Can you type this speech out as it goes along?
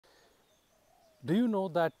Do you know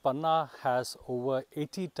that Panna has over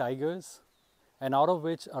 80 tigers, and out of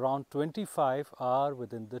which around 25 are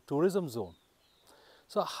within the tourism zone?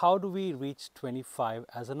 So how do we reach 25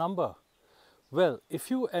 as a number? Well, if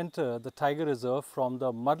you enter the tiger reserve from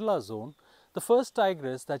the Madla zone, the first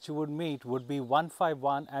tigress that you would meet would be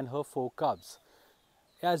 151 and her 4 cubs.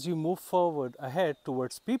 As you move forward ahead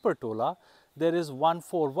towards Pipertola, there is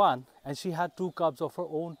 141 and she had 2 cubs of her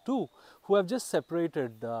own too, who have just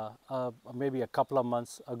separated maybe a couple of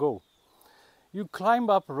months ago. You climb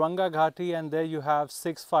up Ranga Ghati and there you have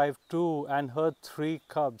 652 and her 3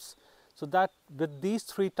 cubs. So that with these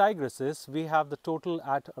 3 tigresses, we have the total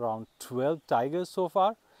at around 12 tigers so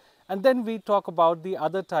far. And then we talk about the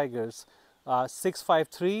other tigers,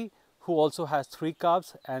 653 who also has 3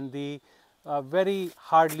 cubs, and the very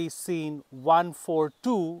hardly seen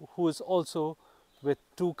 142 who is also with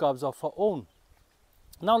 2 cubs of her own.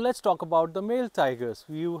 Now let's talk about the male tigers.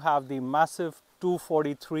 You have the massive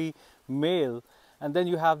 243 male, and then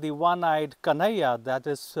you have the one-eyed Kanhaiya, that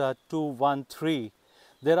is 213.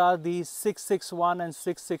 There are the 661 and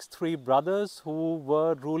 663 brothers who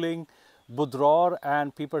were ruling Budror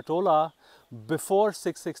and Pipertola before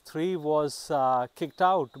 663 was kicked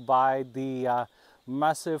out by the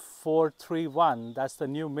massive 431. That's the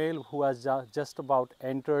new male who has just about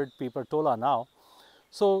entered Pipertola now.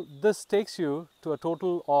 So this takes you to a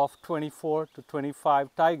total of 24 to 25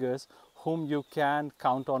 tigers whom you can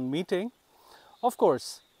count on meeting. Of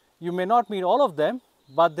course, you may not meet all of them,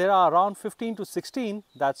 but there are around 15 to 16,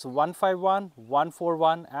 that's 151,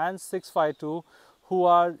 141 and 652, who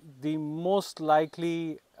are the most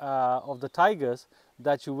likely of the tigers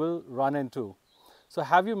that you will run into. So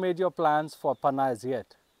have you made your plans for Panna as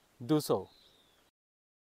yet? Do so.